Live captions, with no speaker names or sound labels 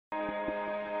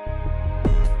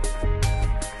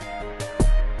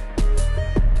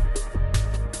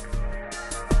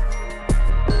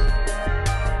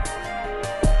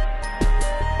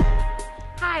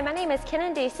name is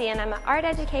Kenan Ducey and I'm an art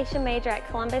education major at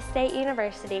Columbus State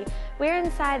University. We're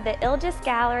inside the Ilgis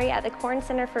Gallery at the Korn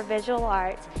Center for Visual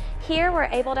Arts. Here we're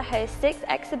able to host 6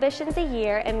 exhibitions a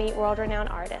year and meet world-renowned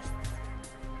artists.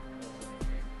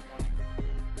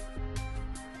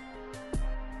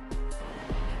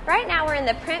 Right now we're in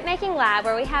the printmaking lab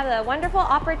where we have the wonderful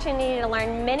opportunity to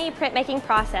learn many printmaking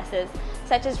processes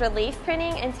such as relief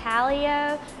printing,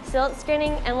 intaglio, silk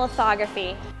screening, and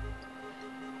lithography.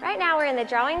 Right now we're in the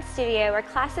drawing studio where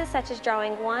classes such as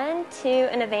Drawing 1, 2,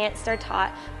 and Advanced are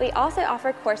taught. We also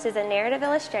offer courses in narrative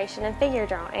illustration and figure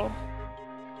drawing.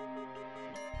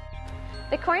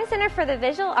 The Korn Center for the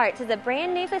Visual Arts is a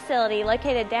brand new facility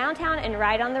located downtown and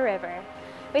right on the river.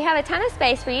 We have a ton of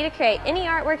space for you to create any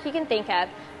artwork you can think of,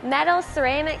 metals,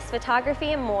 ceramics,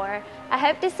 photography, and more. I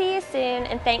hope to see you soon,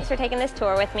 and thanks for taking this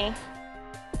tour with me.